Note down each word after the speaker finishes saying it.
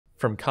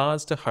From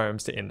cars to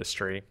homes to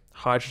industry,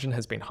 hydrogen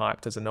has been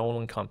hyped as an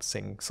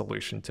all-encompassing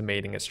solution to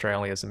meeting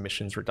Australia's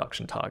emissions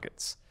reduction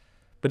targets.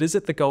 But is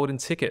it the golden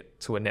ticket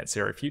to a net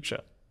zero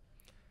future?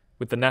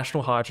 With the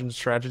National Hydrogen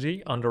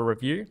Strategy under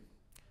review,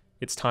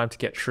 it's time to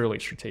get truly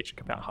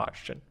strategic about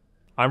hydrogen.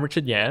 I'm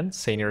Richard Yan,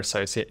 Senior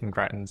Associate in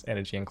Grattan's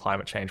Energy and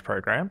Climate Change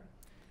Program,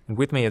 and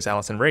with me is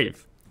Alison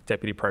Reeve,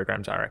 Deputy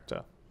Program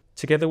Director.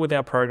 Together with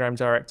our Program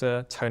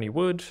Director, Tony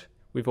Wood,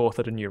 we've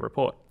authored a new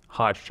report,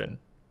 Hydrogen: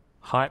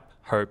 Hype,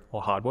 Hope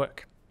or Hard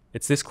Work?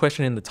 It's this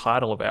question in the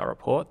title of our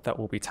report that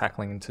we'll be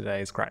tackling in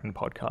today's Grattan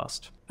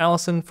podcast.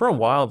 Alison, for a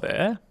while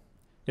there,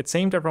 it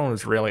seemed everyone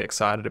was really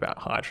excited about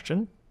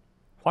hydrogen.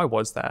 Why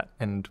was that,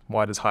 and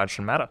why does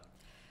hydrogen matter?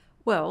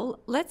 Well,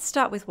 let's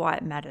start with why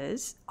it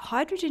matters.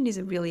 Hydrogen is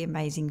a really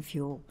amazing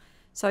fuel.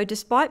 So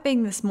despite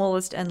being the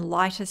smallest and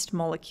lightest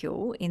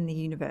molecule in the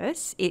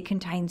universe, it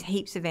contains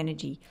heaps of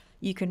energy.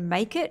 You can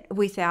make it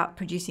without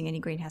producing any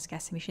greenhouse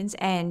gas emissions,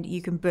 and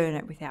you can burn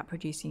it without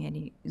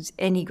producing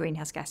any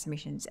greenhouse gas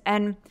emissions.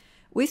 And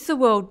with the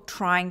world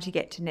trying to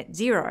get to net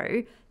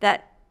zero,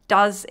 that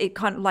does, it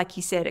kind of, like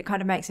you said, it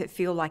kind of makes it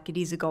feel like it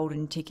is a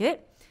golden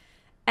ticket.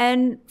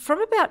 And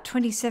from about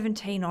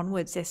 2017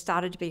 onwards, there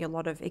started to be a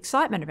lot of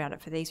excitement about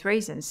it for these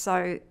reasons.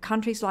 So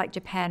countries like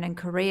Japan and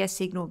Korea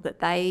signalled that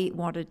they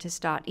wanted to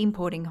start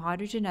importing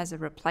hydrogen as a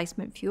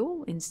replacement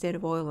fuel instead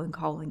of oil and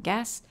coal and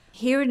gas.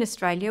 Here in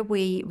Australia,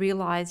 we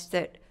realised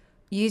that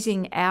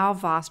using our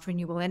vast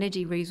renewable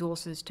energy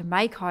resources to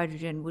make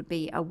hydrogen would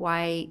be a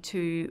way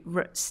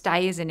to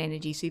stay as an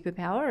energy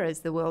superpower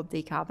as the world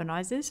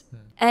decarbonises.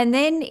 And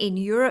then in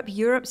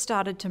Europe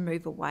started to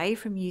move away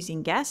from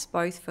using gas,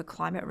 both for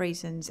climate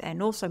reasons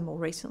and also more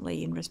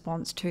recently in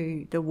response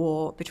to the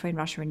war between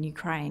Russia and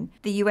Ukraine.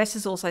 The US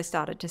has also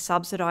started to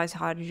subsidise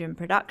hydrogen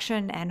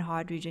production and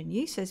hydrogen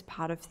use as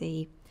part of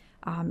the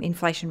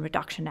Inflation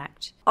Reduction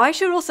Act. I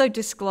should also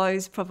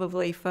disclose,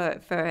 probably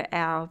for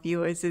our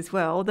viewers as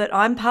well, that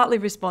I'm partly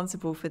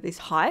responsible for this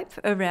hype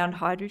around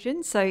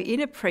hydrogen. So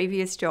in a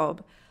previous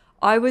job,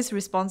 I was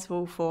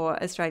responsible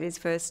for Australia's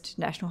first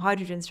national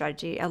hydrogen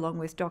strategy along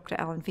with Dr.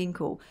 Alan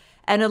Finkel.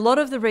 And a lot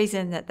of the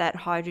reason that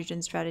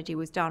hydrogen strategy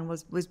was done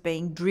was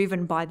being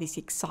driven by this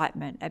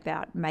excitement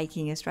about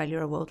making Australia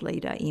a world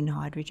leader in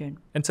hydrogen.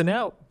 And so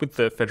now, with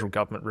the federal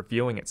government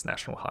reviewing its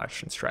national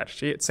hydrogen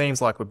strategy, it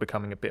seems like we're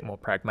becoming a bit more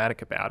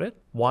pragmatic about it.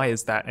 Why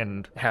is that,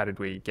 and how did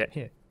we get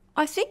here?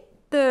 I think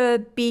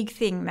the big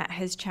thing that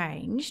has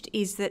changed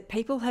is that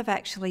people have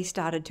actually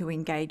started to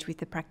engage with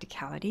the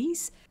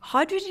practicalities.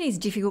 Hydrogen is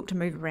difficult to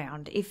move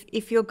around.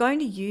 If you're going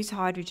to use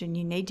hydrogen,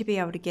 you need to be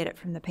able to get it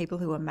from the people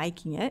who are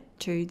making it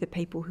to the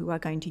people who are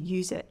going to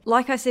use it.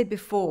 Like I said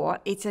before,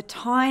 it's a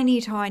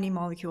tiny, tiny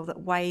molecule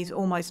that weighs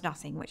almost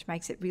nothing, which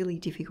makes it really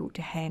difficult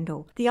to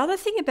handle. The other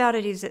thing about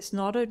it is it's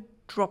not a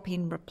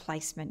drop-in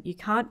replacement. You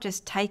can't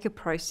just take a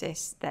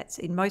process that's,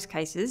 in most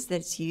cases,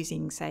 that's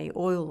using, say,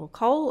 oil or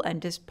coal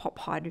and just pop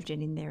hydrogen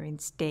in there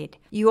instead.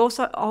 You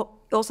also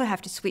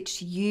have to switch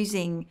to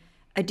using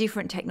a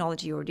different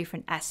technology or a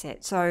different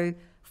asset. So,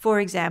 for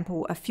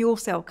example, a fuel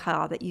cell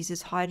car that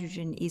uses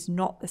hydrogen is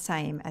not the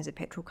same as a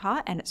petrol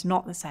car, and it's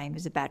not the same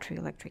as a battery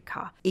electric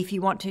car. If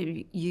you want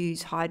to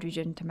use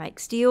hydrogen to make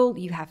steel,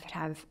 you have to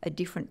have a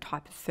different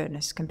type of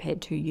furnace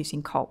compared to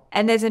using coal.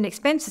 And there's an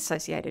expense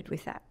associated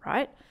with that,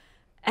 right?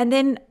 And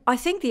then I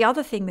think the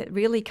other thing that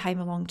really came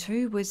along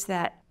too was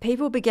that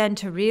people began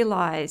to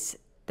realise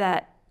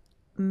that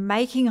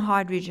making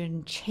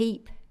hydrogen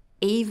cheap,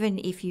 even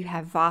if you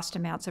have vast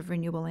amounts of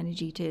renewable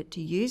energy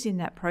to use in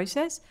that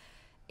process,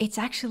 it's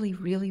actually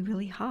really,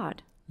 really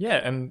hard. Yeah,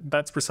 and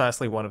that's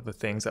precisely one of the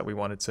things that we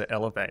wanted to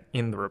elevate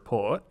in the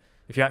report.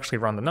 If you actually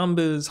run the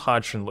numbers,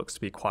 hydrogen looks to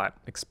be quite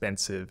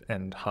expensive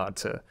and hard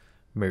to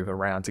move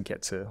around to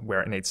get to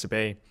where it needs to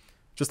be.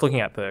 Just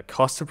looking at the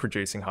cost of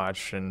producing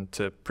hydrogen,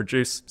 to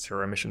produce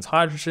zero emissions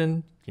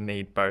hydrogen, you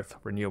need both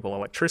renewable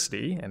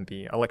electricity and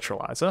the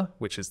electrolyzer,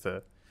 which is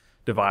the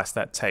device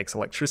that takes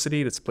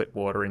electricity to split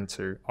water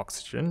into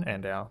oxygen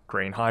and our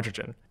green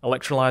hydrogen.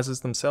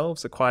 Electrolyzers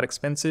themselves are quite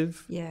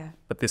expensive,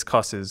 but this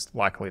cost is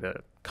likely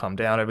to come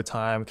down over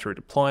time through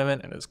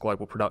deployment and as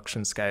global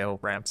production scale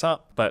ramps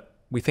up. But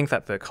we think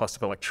that the cost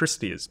of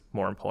electricity is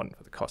more important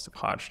for the cost of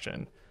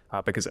hydrogen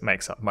because it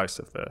makes up most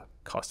of the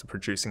cost of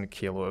producing a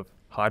kilo of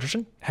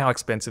hydrogen. How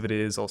expensive it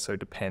is also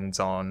depends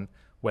on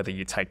whether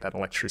you take that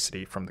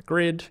electricity from the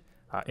grid,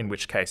 in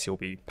which case you'll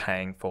be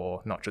paying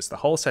for not just the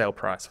wholesale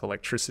price of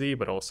electricity,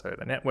 but also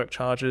the network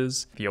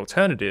charges. The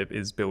alternative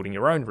is building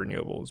your own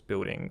renewables,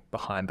 building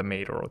behind the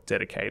meter or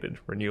dedicated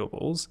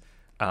renewables.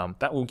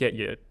 That will get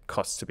your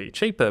costs to be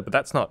cheaper, but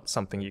that's not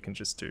something you can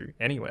just do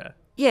anywhere.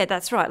 Yeah,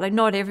 that's right. Like,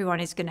 not everyone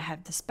is going to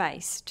have the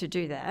space to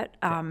do that.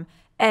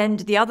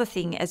 And the other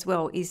thing as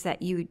well is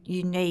that you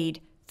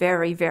need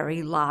very,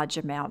 very large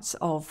amounts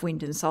of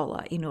wind and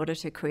solar in order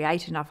to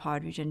create enough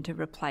hydrogen to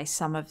replace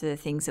some of the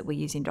things that we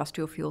use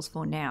industrial fuels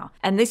for now.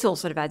 And this all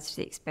sort of adds to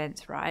the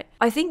expense, right?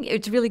 I think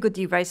it's really good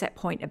that you raise that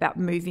point about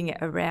moving it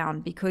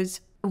around,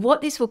 because what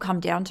this will come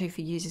down to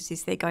for users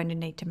is they're going to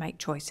need to make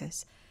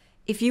choices.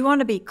 If you want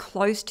to be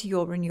close to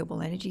your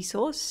renewable energy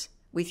source,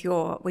 with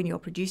when you're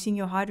producing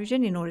your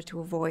hydrogen in order to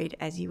avoid,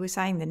 as you were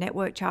saying, the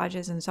network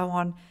charges and so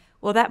on,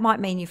 well, that might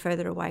mean you're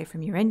further away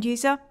from your end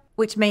user,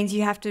 which means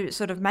you have to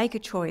sort of make a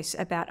choice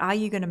about, are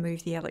you going to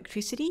move the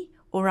electricity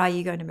or are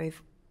you going to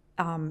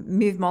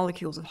move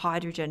molecules of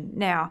hydrogen?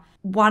 Now,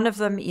 one of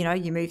them,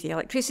 you move the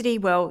electricity,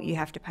 well, you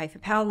have to pay for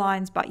power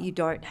lines, but you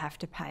don't have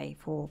to pay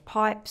for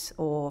pipes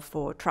or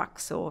for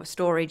trucks or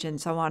storage and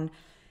so on.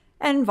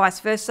 And vice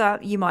versa,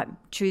 you might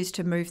choose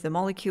to move the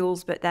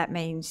molecules, but that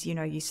means,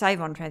 you save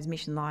on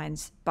transmission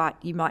lines, but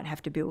you might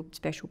have to build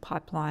special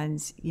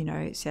pipelines,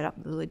 set up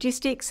the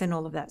logistics and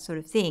all of that sort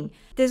of thing.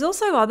 There's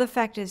also other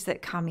factors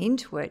that come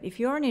into it. If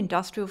you're an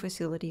industrial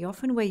facility,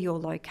 often where you're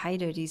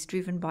located is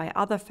driven by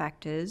other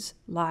factors,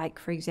 like,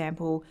 for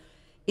example,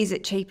 is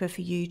it cheaper for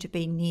you to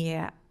be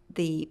near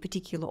the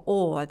particular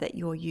ore that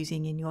you're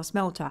using in your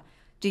smelter?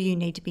 Do you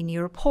need to be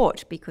near a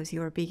port because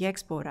you're a big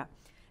exporter?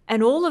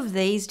 And all of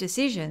these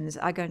decisions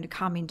are going to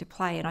come into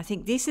play. And I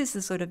think this is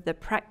the sort of the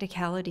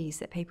practicalities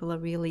that people are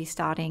really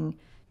starting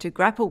to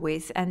grapple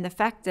with. And the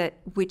fact that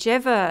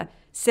whichever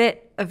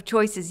set of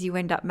choices you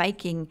end up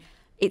making,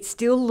 it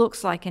still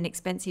looks like an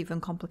expensive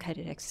and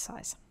complicated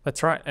exercise.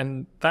 That's right.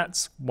 And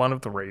that's one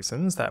of the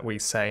reasons that we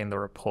say in the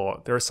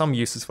report, there are some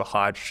uses for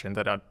hydrogen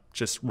that are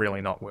just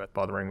really not worth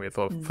bothering with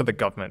or for the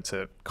government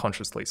to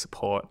consciously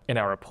support. In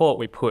our report,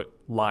 we put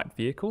light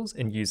vehicles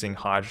and using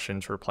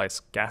hydrogen to replace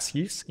gas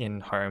use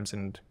in homes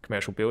and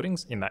commercial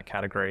buildings in that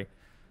category.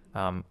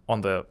 On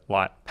the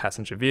light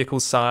passenger vehicle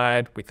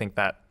side, we think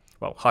that,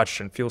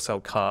 hydrogen fuel cell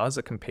cars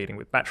are competing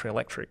with battery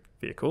electric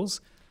vehicles,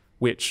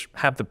 which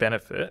have the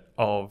benefit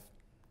of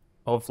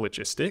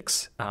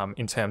logistics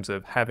in terms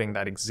of having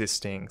that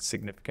existing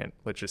significant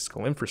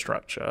logistical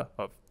infrastructure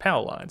of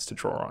power lines to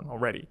draw on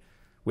already.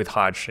 With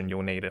hydrogen,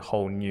 you'll need a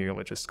whole new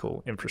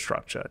logistical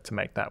infrastructure to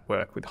make that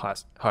work with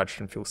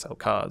hydrogen fuel cell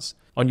cars.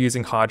 On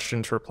using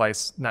hydrogen to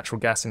replace natural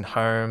gas in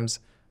homes,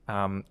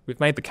 we've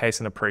made the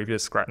case in a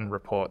previous Grattan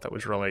report that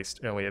was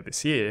released earlier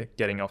this year,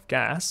 Getting Off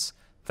Gas,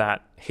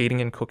 that heating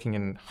and cooking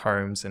in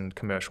homes and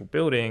commercial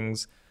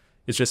buildings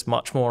is just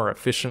much more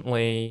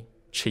efficiently,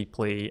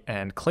 cheaply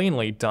and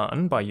cleanly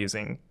done by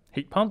using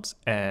heat pumps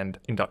and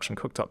induction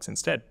cooktops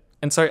instead.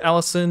 And so,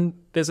 Alison,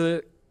 there's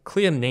a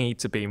clear need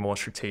to be more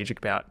strategic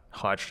about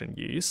hydrogen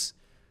use.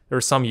 There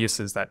are some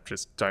uses that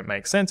just don't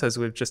make sense, as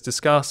we've just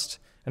discussed,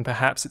 and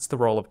perhaps it's the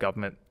role of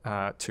government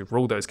to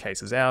rule those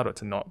cases out or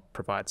to not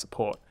provide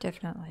support.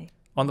 Definitely.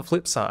 On the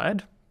flip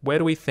side, where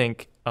do we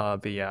think are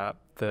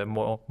the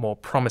more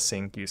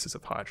promising uses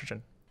of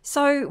hydrogen?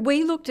 So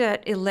we looked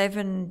at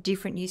 11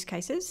 different use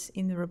cases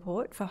in the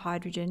report for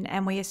hydrogen,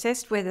 and we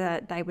assessed whether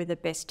they were the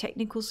best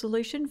technical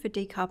solution for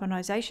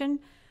decarbonisation,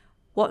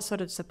 what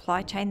sort of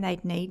supply chain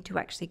they'd need to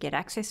actually get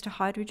access to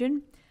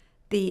hydrogen,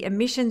 the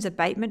emissions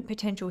abatement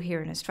potential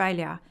here in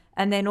Australia,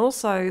 and then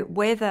also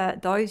whether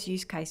those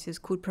use cases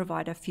could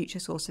provide a future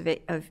source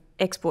of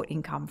export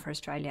income for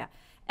Australia.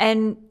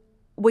 And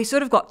we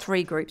sort of got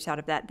three groups out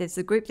of that. There's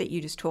the group that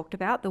you just talked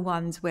about, the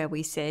ones where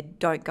we said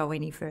don't go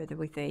any further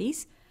with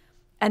these.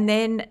 And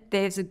then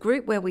there's a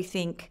group where we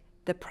think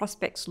the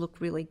prospects look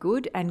really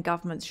good and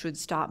governments should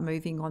start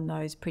moving on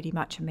those pretty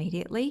much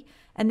immediately.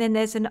 And then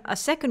there's a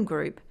second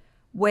group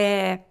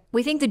where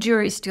we think the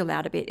jury's still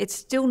out a bit. It's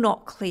still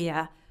not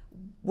clear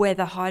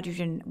whether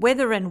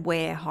and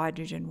where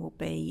hydrogen will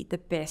be the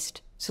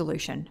best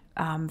solution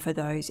for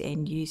those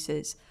end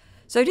users.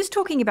 So just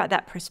talking about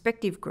that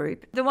prospective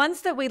group, the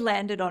ones that we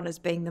landed on as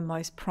being the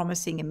most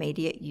promising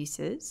immediate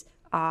uses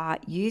are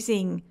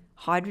using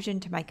hydrogen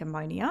to make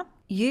ammonia,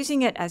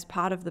 using it as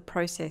part of the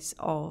process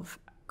of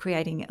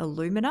creating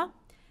alumina,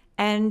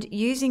 and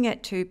using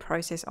it to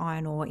process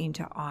iron ore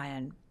into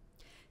iron.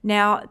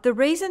 Now, the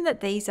reason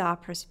that these are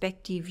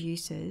prospective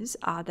uses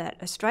are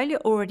that Australia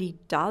already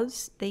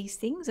does these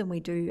things, and we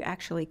do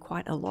actually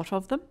quite a lot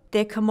of them.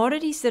 They're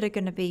commodities that are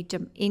going to be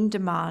in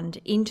demand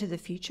into the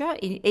future.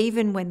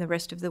 Even when the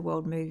rest of the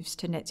world moves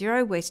to net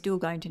zero, we're still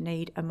going to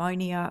need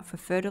ammonia for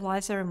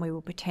fertiliser, and we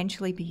will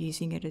potentially be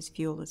using it as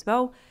fuel as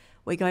well.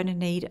 We're going to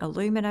need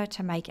alumina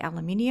to make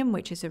aluminium,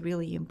 which is a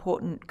really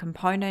important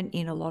component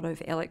in a lot of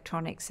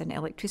electronics and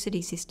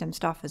electricity system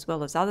stuff, as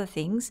well as other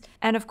things.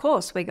 And of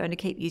course, we're going to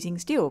keep using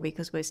steel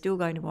because we're still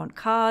going to want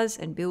cars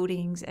and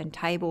buildings and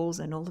tables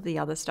and all of the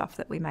other stuff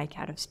that we make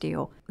out of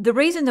steel. The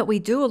reason that we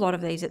do a lot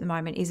of these at the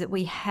moment is that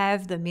we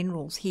have the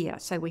minerals here.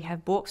 So we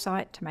have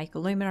bauxite to make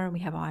alumina and we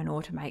have iron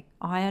ore to make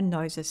iron.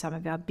 Those are some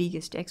of our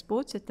biggest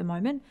exports at the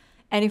moment.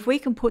 And if we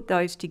can put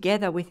those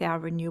together with our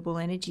renewable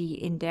energy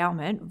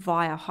endowment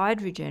via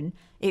hydrogen,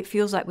 it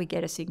feels like we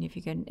get a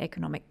significant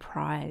economic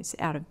prize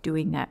out of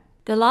doing that.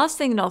 The last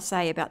thing that I'll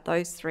say about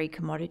those three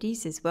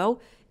commodities as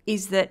well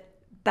is that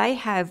they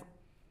have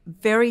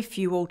very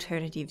few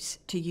alternatives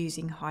to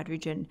using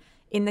hydrogen.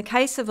 In the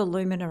case of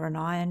alumina and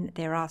iron,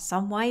 there are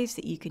some ways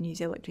that you can use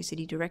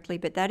electricity directly,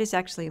 but that is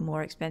actually a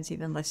more expensive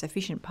and less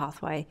efficient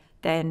pathway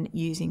than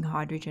using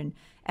hydrogen.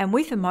 And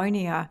with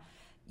ammonia,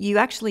 you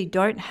actually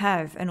don't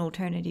have an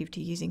alternative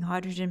to using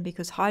hydrogen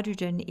because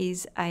hydrogen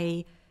is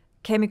a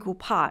chemical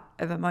part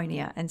of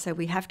ammonia. And so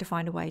we have to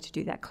find a way to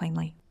do that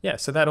cleanly. Yeah,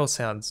 so that all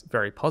sounds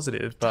very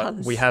positive, but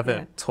we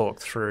haven't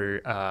talked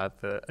through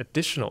the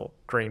additional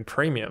green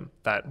premium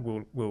that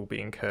will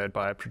be incurred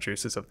by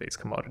producers of these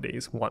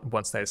commodities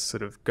once they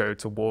sort of go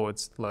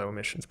towards low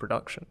emissions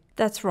production.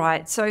 That's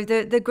right. So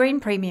the green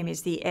premium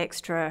is the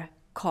extra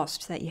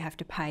cost that you have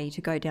to pay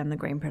to go down the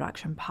green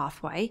production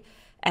pathway.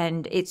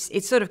 And it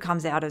sort of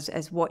comes out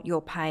as what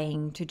you're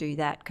paying to do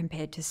that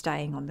compared to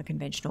staying on the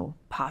conventional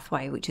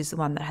pathway, which is the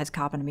one that has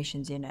carbon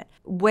emissions in it.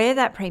 Where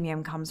that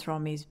premium comes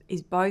from is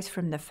both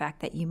from the fact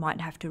that you might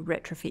have to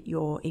retrofit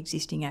your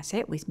existing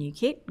asset with new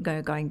kit.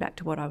 Going back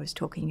to what I was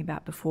talking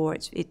about before,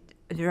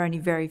 there are only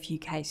very few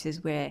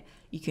cases where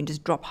you can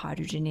just drop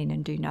hydrogen in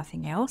and do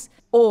nothing else.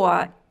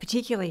 Or,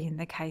 particularly in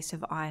the case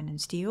of iron and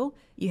steel,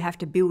 you have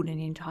to build an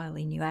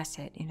entirely new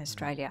asset in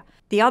Australia.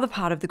 The other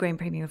part of the green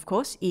premium, of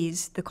course,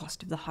 is the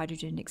cost of the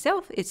hydrogen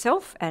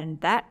itself, and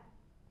that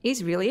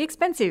is really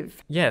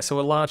expensive. Yeah, so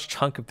a large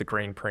chunk of the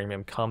green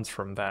premium comes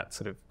from that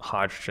sort of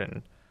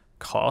hydrogen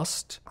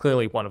cost.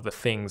 Clearly, one of the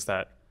things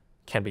that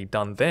can be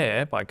done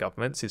there by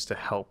governments is to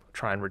help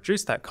try and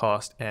reduce that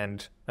cost.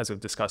 And as we've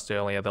discussed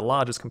earlier, the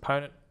largest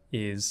component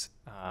is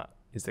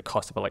the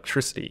cost of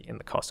electricity in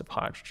the cost of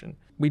hydrogen.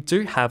 We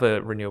do have a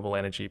renewable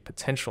energy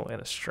potential in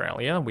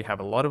Australia. We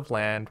have a lot of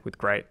land with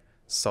great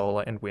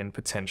solar and wind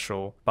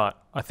potential,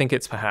 but I think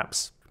it's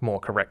perhaps more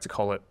correct to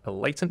call it a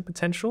latent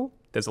potential.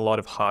 There's a lot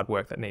of hard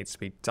work that needs to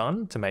be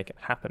done to make it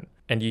happen.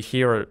 And you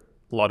hear a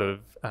lot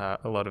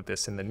of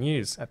this in the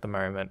news at the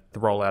moment. The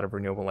rollout of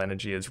renewable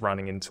energy is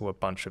running into a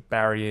bunch of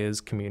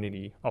barriers,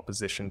 community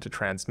opposition to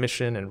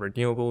transmission and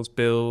renewables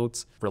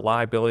builds,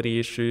 reliability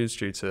issues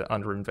due to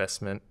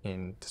underinvestment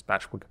in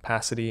dispatchable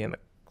capacity and the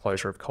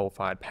closure of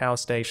coal-fired power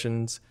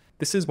stations.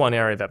 This is one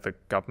area that the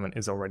government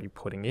is already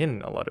putting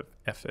in a lot of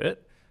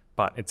effort,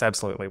 but it's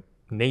absolutely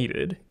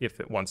needed if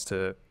it wants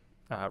to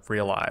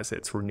realise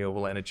its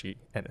renewable energy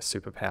and a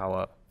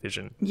superpower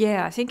vision.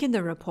 Yeah, I think in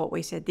the report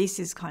we said this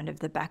is kind of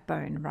the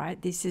backbone,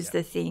 right? This is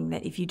the thing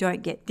that if you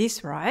don't get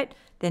this right,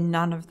 then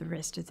none of the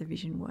rest of the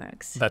vision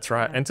works. That's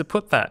right. And to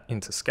put that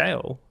into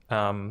scale,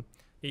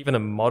 even a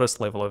modest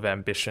level of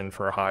ambition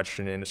for a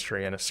hydrogen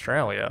industry in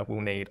Australia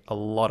will need a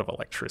lot of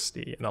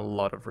electricity and a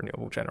lot of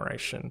renewable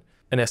generation.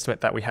 An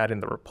estimate that we had in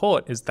the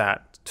report is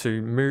that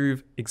to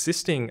move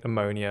existing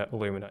ammonia,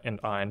 alumina and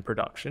iron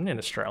production in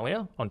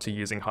Australia onto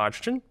using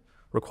hydrogen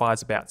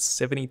requires about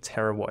 70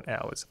 terawatt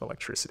hours of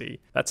electricity.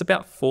 That's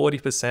about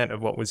 40%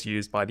 of what was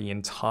used by the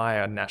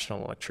entire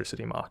national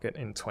electricity market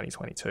in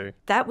 2022.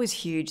 That was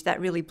huge. That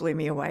really blew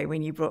me away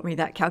when you brought me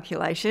that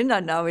calculation.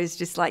 I know it's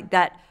just like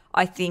that,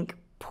 I think,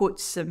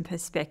 puts some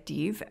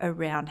perspective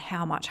around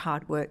how much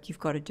hard work you've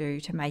got to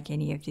do to make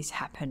any of this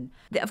happen.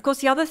 Of course,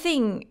 the other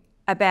thing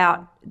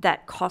about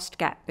that cost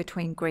gap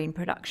between green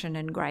production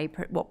and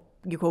what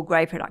you call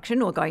grey production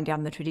or going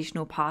down the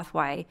traditional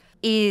pathway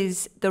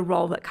is the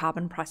role that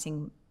carbon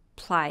pricing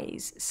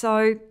plays.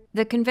 So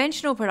the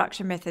conventional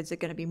production methods are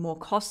going to be more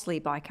costly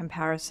by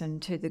comparison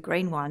to the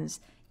green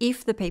ones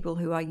if the people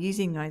who are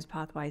using those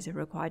pathways are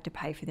required to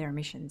pay for their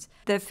emissions.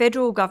 The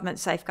federal government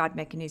safeguard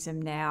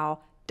mechanism now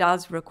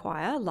does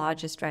require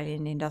large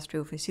Australian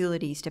industrial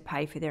facilities to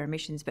pay for their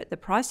emissions, but the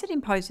price it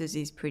imposes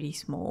is pretty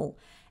small.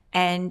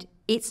 And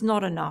it's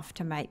not enough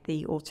to make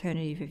the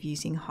alternative of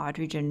using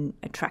hydrogen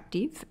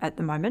attractive at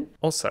the moment.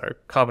 Also,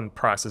 carbon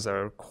prices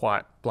are a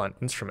quite blunt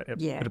instrument.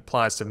 It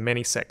applies to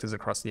many sectors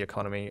across the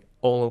economy,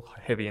 all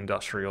heavy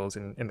industrials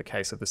in the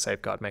case of the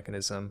safeguard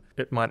mechanism.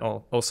 It might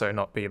also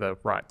not be the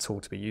right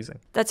tool to be using.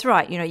 That's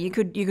right. You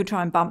could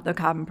try and bump the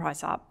carbon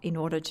price up in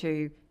order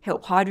to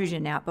help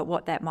hydrogen out, but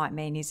what that might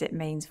mean is it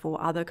means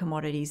for other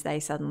commodities they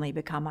suddenly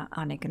become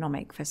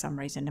uneconomic for some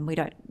reason, and we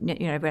don't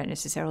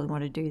necessarily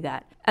want to do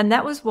that. And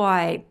that was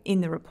why in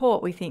the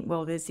report we think,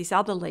 well, there's this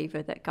other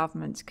lever that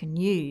governments can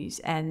use,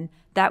 and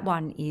that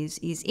one is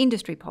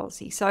industry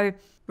policy. So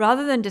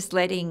rather than just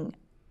letting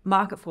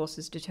market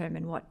forces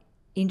determine what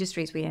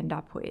industries we end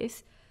up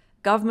with,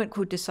 government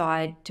could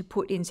decide to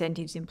put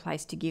incentives in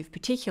place to give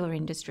particular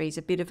industries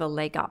a bit of a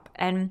leg up.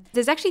 And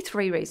there's actually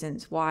 3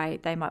 reasons why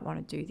they might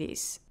want to do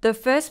this. The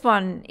first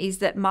one is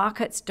that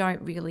markets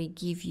don't really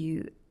give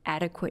you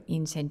adequate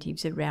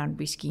incentives around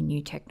risky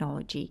new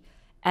technology.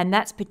 And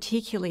that's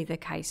particularly the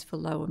case for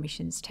low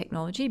emissions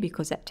technology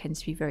because that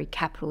tends to be very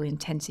capital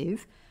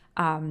intensive,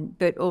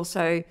 but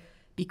also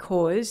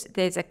because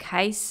there's a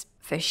case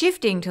for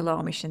shifting to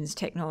low emissions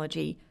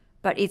technology,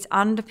 but it's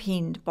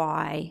underpinned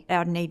by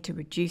our need to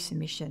reduce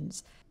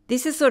emissions.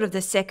 This is sort of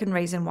the second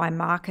reason why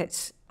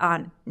markets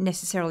aren't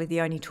necessarily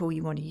the only tool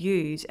you want to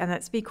use, and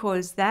that's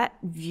because that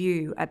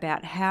view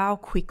about how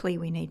quickly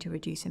we need to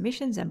reduce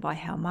emissions and by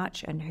how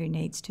much and who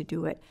needs to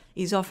do it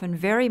is often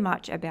very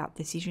much about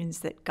decisions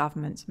that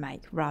governments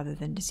make rather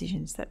than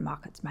decisions that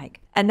markets make.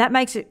 And that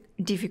makes it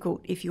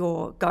difficult if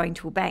you're going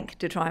to a bank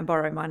to try and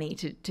borrow money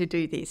to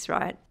do this,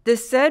 right? The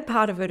third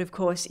part of it, of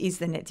course, is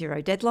the net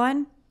zero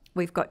deadline.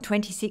 We've got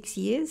 26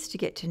 years to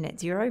get to net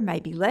zero,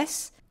 maybe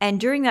less. And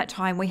during that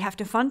time, we have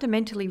to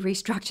fundamentally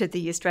restructure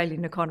the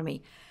Australian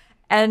economy.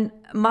 And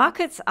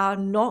markets are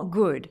not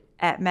good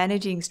at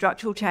managing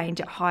structural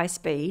change at high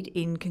speed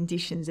in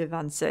conditions of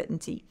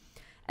uncertainty.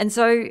 And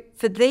so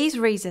for these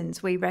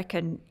reasons, we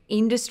reckon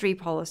industry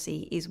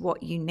policy is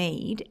what you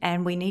need,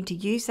 and we need to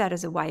use that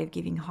as a way of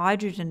giving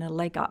hydrogen a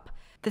leg up.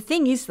 The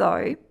thing is,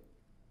 though,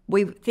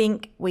 we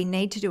think we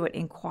need to do it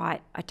in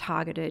quite a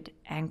targeted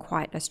and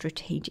quite a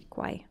strategic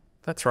way.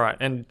 That's right.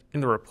 And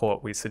in the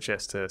report, we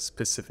suggest a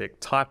specific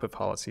type of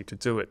policy to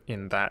do it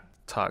in that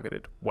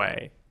targeted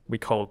way. We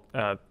call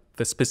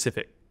the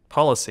specific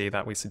policy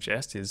that we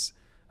suggest is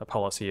a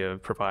policy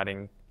of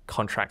providing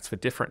contracts for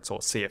difference, or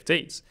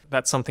CFDs.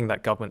 That's something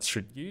that governments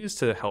should use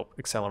to help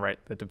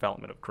accelerate the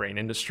development of green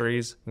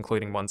industries,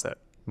 including ones that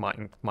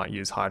might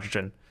use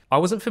hydrogen. I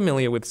wasn't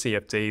familiar with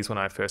CFDs when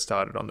I first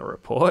started on the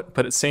report,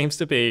 but it seems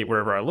to be,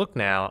 wherever I look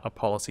now, a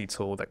policy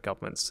tool that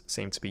governments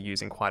seem to be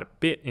using quite a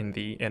bit in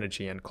the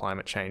energy and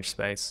climate change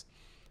space.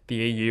 The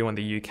EU and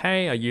the UK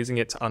are using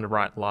it to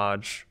underwrite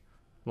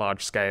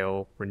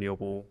large-scale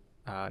renewable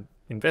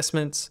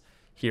investments.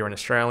 Here in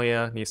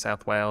Australia, New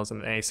South Wales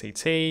and the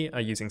ACT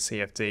are using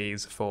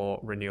CFDs for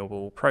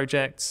renewable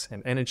projects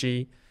and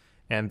energy.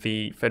 And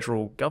the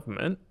federal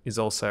government is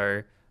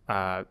also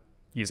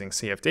using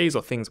CFDs,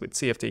 or things with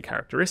CFD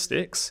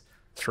characteristics,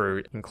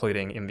 through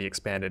including in the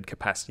expanded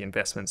capacity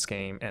investment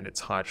scheme and its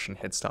hydrogen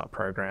Head Start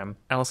program.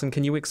 Alison,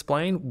 can you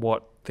explain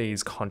what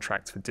these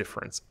contracts for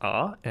difference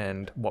are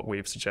and what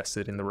we've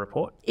suggested in the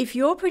report? If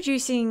you're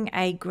producing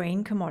a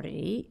green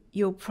commodity,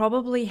 you'll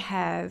probably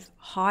have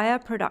higher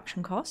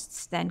production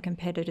costs than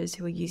competitors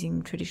who are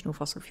using traditional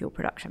fossil fuel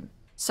production.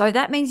 So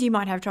that means you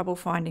might have trouble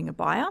finding a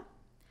buyer,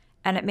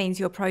 and it means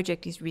your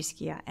project is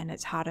riskier and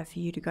it's harder for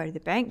you to go to the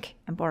bank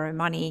and borrow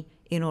money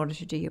in order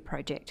to do your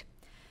project.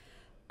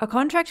 A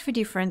contract for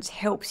difference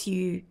helps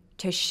you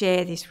to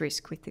share this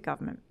risk with the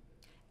government.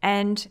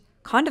 And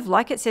kind of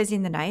like it says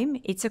in the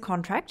name, it's a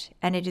contract,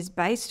 and it is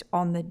based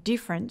on the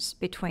difference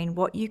between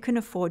what you can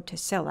afford to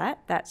sell at,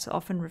 that's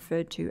often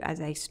referred to as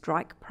a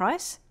strike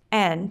price,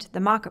 and the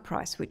market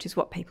price, which is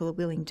what people are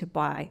willing to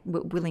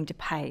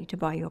pay to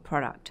buy your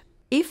product.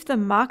 If the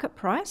market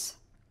price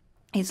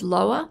is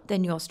lower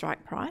than your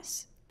strike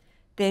price,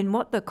 then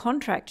what the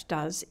contract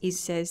does is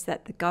says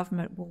that the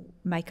government will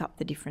make up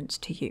the difference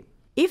to you.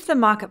 If the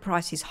market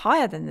price is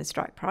higher than the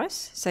strike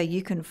price, so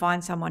you can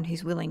find someone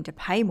who's willing to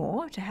pay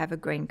more to have a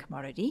green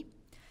commodity,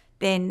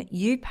 then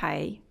you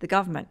pay the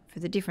government for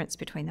the difference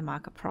between the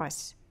market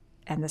price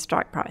and the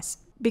strike price.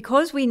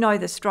 Because we know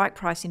the strike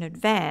price in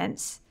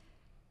advance,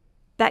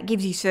 that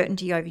gives you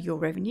certainty over your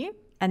revenue,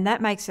 and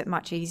that makes it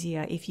much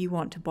easier if you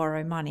want to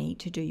borrow money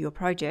to do your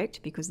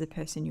project, because the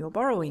person you're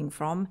borrowing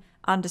from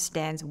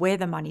understands where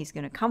the money is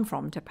going to come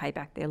from to pay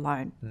back their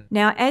loan.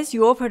 Now, as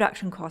your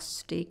production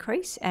costs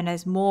decrease and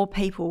as more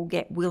people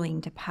get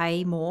willing to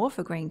pay more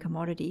for green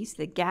commodities,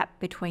 the gap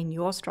between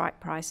your strike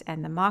price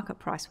and the market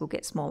price will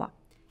get smaller,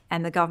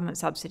 and the government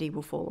subsidy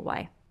will fall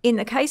away. In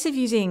the case of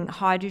using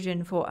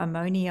hydrogen for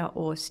ammonia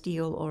or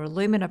steel or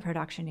alumina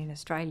production in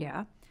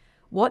Australia,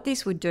 what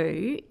this would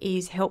do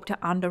is help to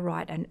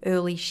underwrite an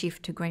early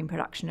shift to green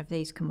production of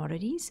these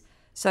commodities,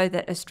 so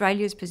that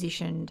Australia is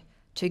positioned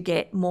to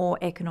get more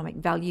economic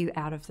value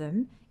out of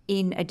them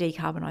in a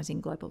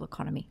decarbonising global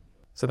economy.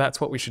 So that's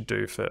what we should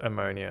do for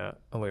ammonia,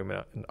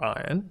 alumina and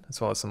iron,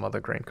 as well as some other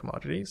green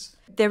commodities.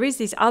 There is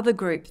this other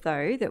group,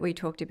 though, that we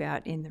talked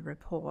about in the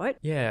report.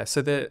 Yeah,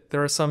 so there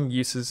are some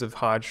uses of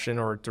hydrogen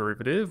or a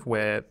derivative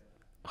where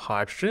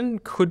hydrogen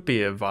could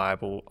be a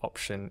viable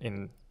option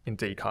in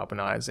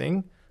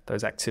decarbonising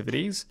those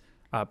activities,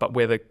 but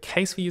where the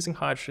case for using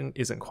hydrogen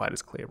isn't quite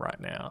as clear right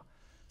now.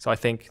 So I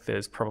think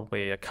there's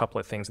probably a couple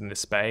of things in this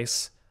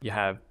space. You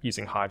have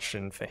using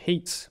hydrogen for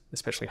heat,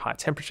 especially high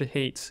temperature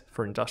heat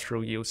for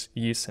industrial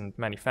use and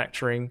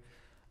manufacturing.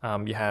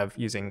 You have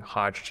using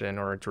hydrogen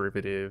or a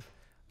derivative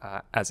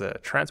as a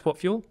transport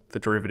fuel. The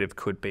derivative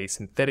could be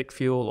synthetic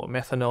fuel or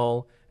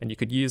methanol, and you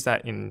could use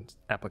that in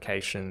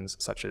applications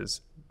such as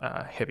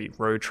heavy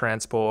road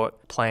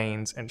transport,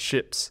 planes and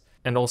ships.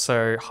 And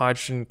also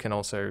hydrogen can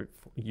also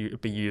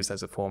be used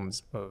as a form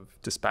of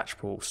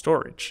dispatchable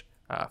storage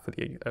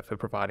for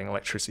providing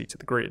electricity to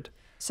the grid.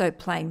 So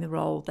playing the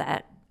role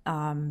that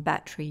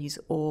batteries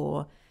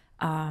or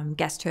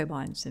gas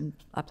turbines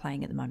are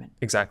playing at the moment.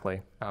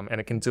 Exactly.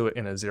 And it can do it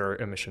in a zero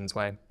emissions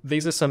way.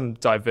 These are some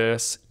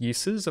diverse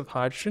uses of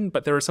hydrogen,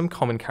 but there are some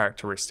common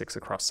characteristics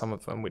across some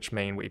of them, which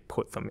mean we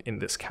put them in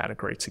this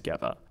category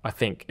together. I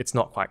think it's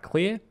not quite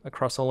clear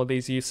across all of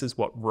these uses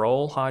what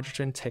role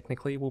hydrogen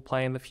technically will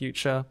play in the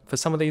future. For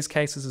some of these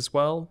cases as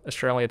well,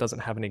 Australia doesn't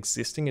have an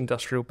existing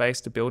industrial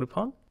base to build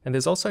upon. And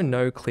there's also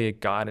no clear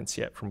guidance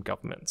yet from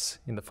governments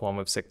in the form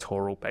of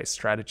sectoral-based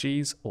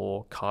strategies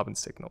or carbon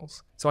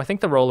signals. So I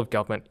think the role of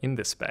government in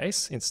this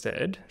space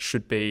instead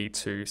should be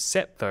to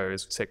set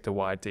those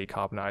sector-wide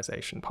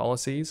decarbonisation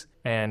policies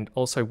and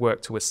also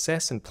work to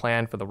assess and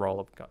plan for the role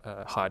of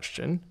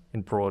hydrogen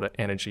in broader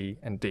energy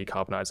and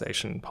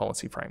decarbonisation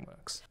policy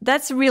frameworks.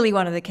 That's really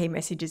one of the key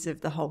messages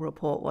of the whole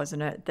report,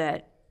 wasn't it?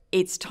 That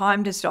it's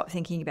time to stop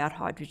thinking about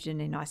hydrogen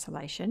in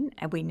isolation,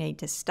 and we need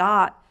to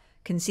start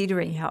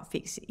considering how it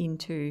fits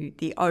into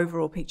the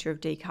overall picture of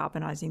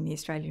decarbonising the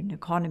Australian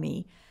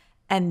economy,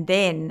 and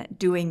then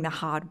doing the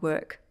hard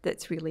work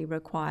that's really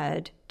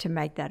required to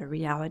make that a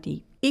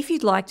reality. If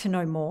you'd like to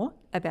know more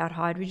about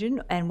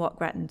hydrogen and what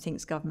Grattan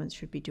thinks governments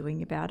should be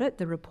doing about it,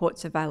 the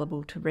report's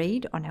available to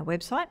read on our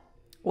website,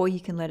 or you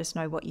can let us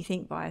know what you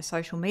think via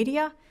social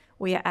media.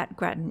 We are at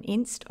Grattan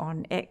Inst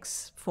on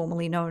X,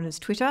 formerly known as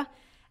Twitter,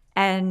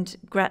 and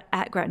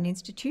at Grattan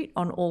Institute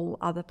on all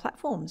other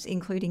platforms,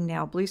 including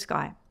now Blue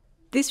Sky.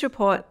 This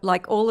report,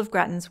 like all of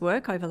Grattan's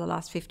work over the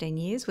last 15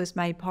 years, was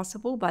made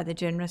possible by the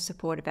generous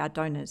support of our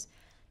donors.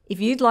 If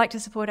you'd like to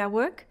support our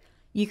work,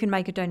 you can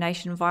make a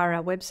donation via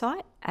our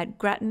website at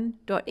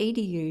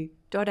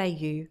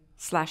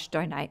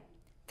grattan.edu.au/donate.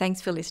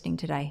 Thanks for listening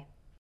today.